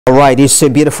All right, it's a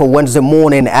beautiful Wednesday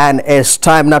morning and it's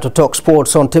time now to talk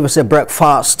sports on TVC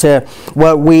Breakfast.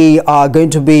 Well, we are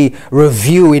going to be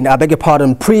reviewing,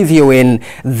 previewing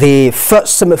the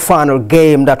first semi-final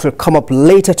game that will come up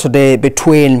later today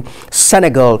between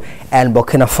Senegal and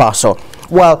Burkina Faso.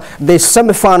 Well, the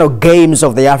semi-final games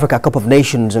of the Africa Cup of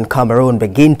Nations in Cameroon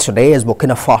begin today as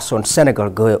Burkina Faso and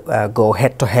Senegal go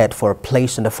head-to-head for a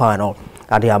place in the final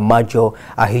at the Ahmadou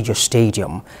Ahidjo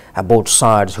Stadium. Both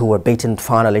sides, who were beaten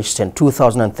finalists in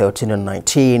 2013 and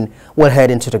 19, will head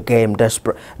into the game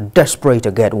desperate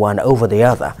to get one over the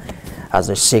other as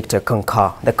they seek to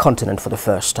conquer the continent for the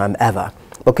first time ever.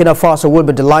 Burkina Faso will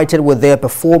be delighted with their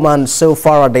performance so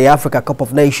far at the Africa Cup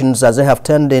of Nations, as they have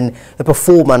turned in a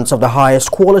performance of the highest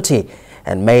quality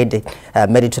and made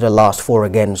it to the last four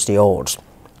against the odds.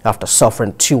 After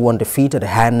suffering 2-1 defeat at the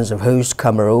hands of host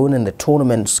Cameroon in the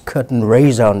tournament's curtain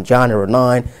raiser on January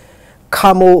 9,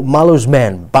 Camo Malo's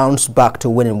men bounced back to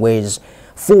winning ways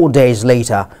 4 days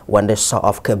later when they saw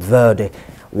off Cape Verde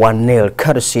 1-0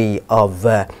 courtesy of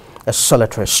a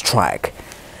solitary strike.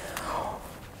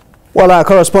 Well, our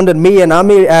correspondent Mian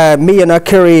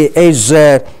Akiri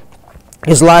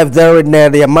is live there in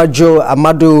the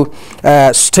Ahmadou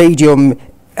Stadium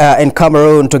in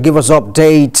Cameroon to give us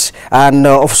updates, and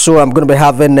also I'm going to be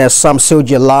having Sam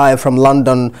Soji live from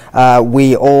London.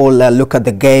 We all look at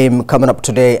the game coming up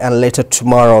today and later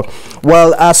tomorrow.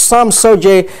 Well, Sam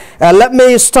Soji, let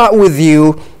me start with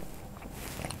you.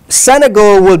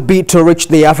 Senegal will beat to reach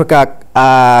the Africa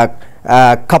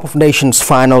Cup of Nations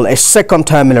final a second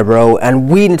time in a row and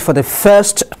win it for the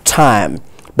first time,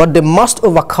 but they must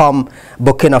overcome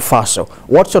Burkina Faso.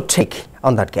 What's your take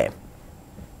on that game?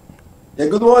 Yeah,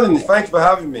 good morning. Thanks for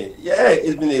having me. Yeah,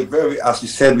 it's been a very, as you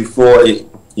said before,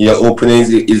 your openings,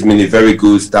 it's been a very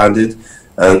good standard,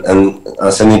 and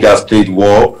Senegal's played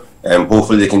well, and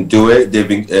hopefully they can do it. They've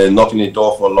been knocking the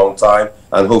door for a long time,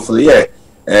 and hopefully,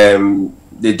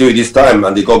 they do it this time,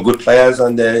 and they got good players,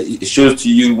 and it shows to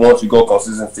you once you got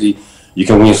consistency, you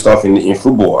can win stuff in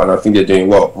football, and I think they're doing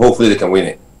well. Hopefully they can win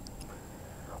it.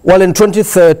 Well, in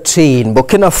 2013,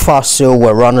 Burkina Faso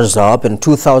were runners-up. In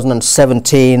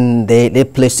 2017, they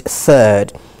placed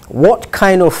third. What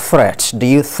kind of threat do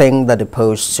you think that they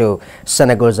pose to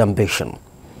Senegal's ambition?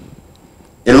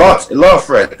 A lot of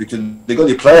threat, because they got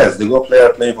the players. They got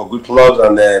players playing for good clubs,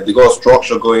 and they got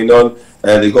structure going on,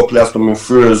 and they got players coming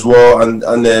through as well,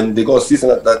 and they got a system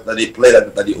that they play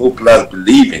that the whole players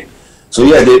believe in. So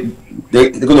yeah, they're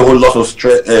going to hold lots of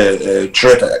threat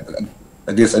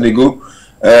against Senegal.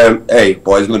 Hey,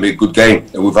 boy, it's going to be a good game.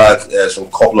 We've had some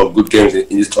couple of good games in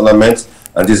this tournament,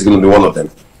 and this is going to be one of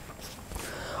them.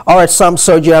 All right, Sam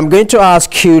Soji, I'm going to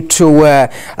ask you to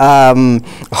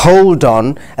hold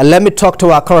on and let me talk to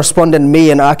our correspondent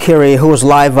Mian Akiri, who is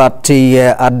live at the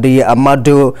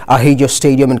Ahmadou Ahidjo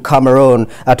Stadium in Cameroon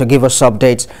to give us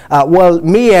updates. Well,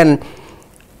 Mian,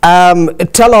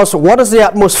 tell us, what is the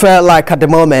atmosphere like at the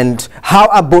moment? How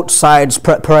are both sides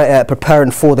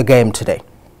preparing for the game today?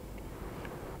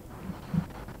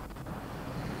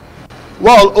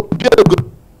 Well,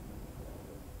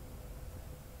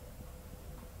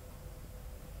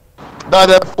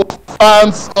 that for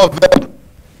fans of them,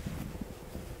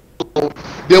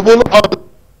 they will have an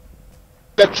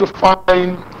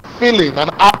electrifying feeling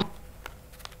and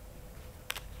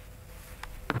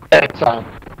time.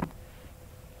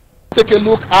 Take a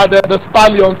look at the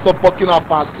stallions of Burkina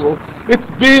Faso. It's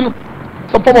been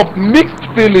some form of mixed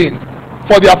feeling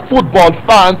for their football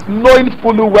fans, knowing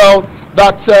fully well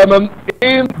that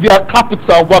in their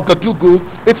capital,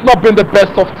 Ouagadougou, it's not been the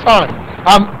best of time.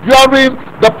 During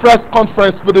the press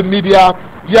conference with the media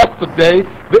yesterday,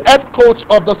 the head coach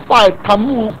of the side,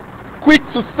 Camus, quick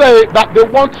to say that they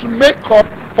want to make up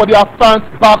for their fans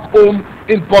back home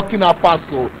in Burkina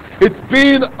Faso. It's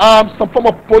been some form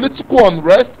of political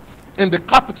unrest in the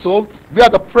capital, where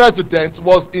the president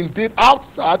was indeed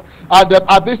outside, and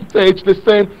at this stage they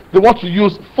say they want to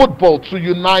use football to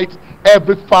unite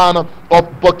every fan of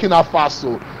Burkina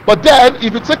Faso. But then,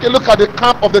 if you take a look at the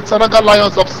camp of the Senegal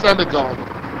Lions of Senegal,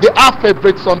 they are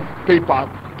favorites on paper,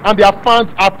 and their fans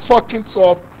are talking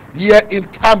tough here in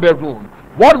Cameroon.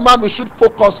 One man we should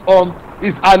focus on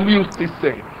is Aliou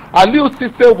Cissé. Aliou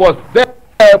Cissé was there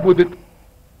with the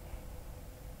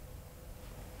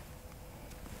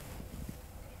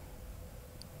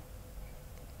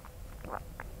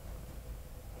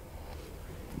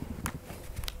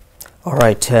All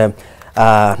right.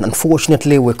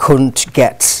 Unfortunately, we couldn't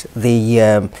get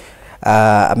the,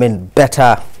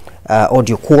 better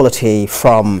audio quality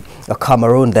from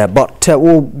Cameroon there. But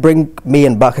we'll bring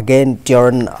Mian back again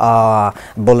during our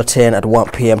bulletin at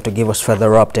 1 p.m. to give us further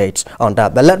updates on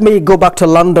that. But let me go back to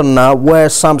London now, where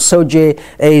Sam Soje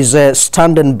is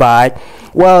standing by.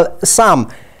 Well, Sam,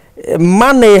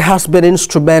 Mane has been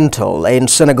instrumental in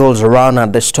Senegal's run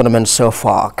at this tournament so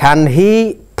far. Can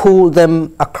he pull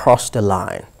them across the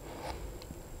line?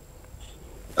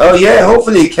 Oh yeah,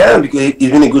 hopefully he can, because he's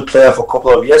been a good player for a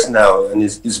couple of years now, and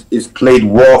he's played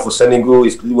well for Senegal,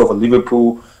 he's played well for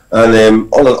Liverpool, and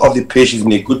on and off the pitch he's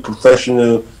been a good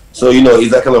professional. So you know,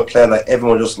 he's that kind of player that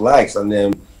everyone just likes, and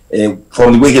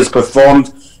from the way he's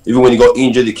performed, even when he got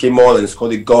injured, he came on and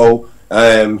scored a goal.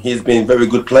 He's been a very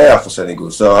good player for Senegal,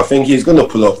 so I think he's going to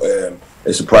pull off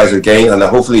a surprise again, and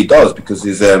hopefully he does, because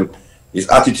his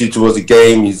attitude towards the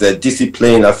game, his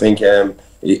discipline, I think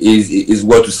is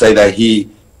worth to say that he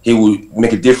will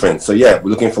make a difference. So yeah, we're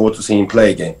looking forward to seeing him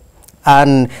play again.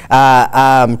 And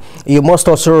you must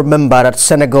also remember that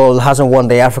Senegal hasn't won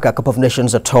the Africa Cup of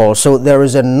Nations at all, so there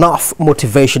is enough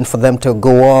motivation for them to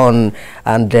go on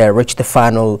and reach the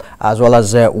final, as well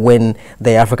as win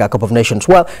the Africa Cup of Nations.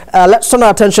 Well, let's turn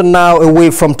our attention now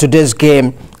away from today's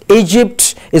game.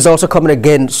 Egypt is also coming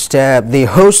against the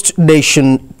host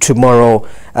nation tomorrow.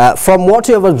 From what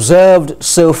you have observed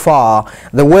so far,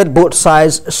 the way both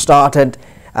sides started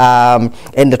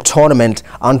in the tournament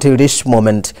until this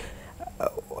moment,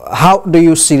 how do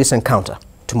you see this encounter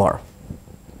tomorrow?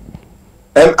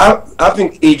 I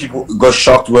think Egypt got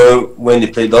shocked when they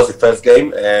played us the first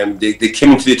game. They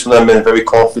came into the tournament very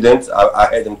confident. I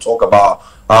heard them talk about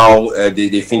how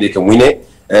they think they can win it.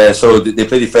 So they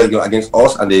played the first game against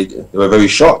us, and they were very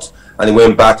shocked. And they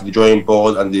went back to the drawing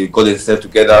board, and they got themselves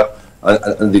together,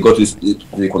 and they got to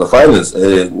the quarterfinals,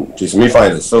 to the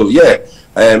semi-finals. So yeah,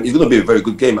 it's going to be a very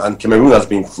good game. And Cameroon has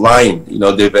been flying. You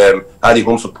know, they've had the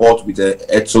home support with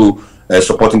Eto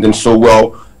supporting them so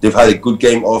well. They've had a good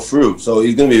game all through. So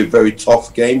it's going to be a very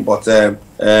tough game. But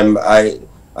I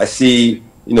see,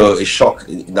 you know, a shock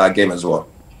in that game as well.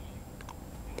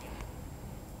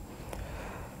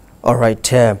 All right,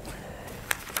 Sam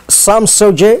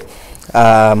Soje,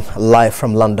 live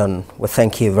from London. Well,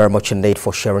 thank you very much indeed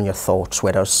for sharing your thoughts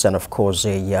with us, and of course,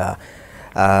 me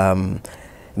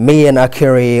and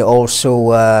Akiri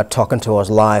also talking to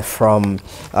us live from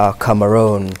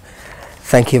Cameroon.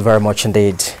 Thank you very much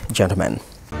indeed, gentlemen.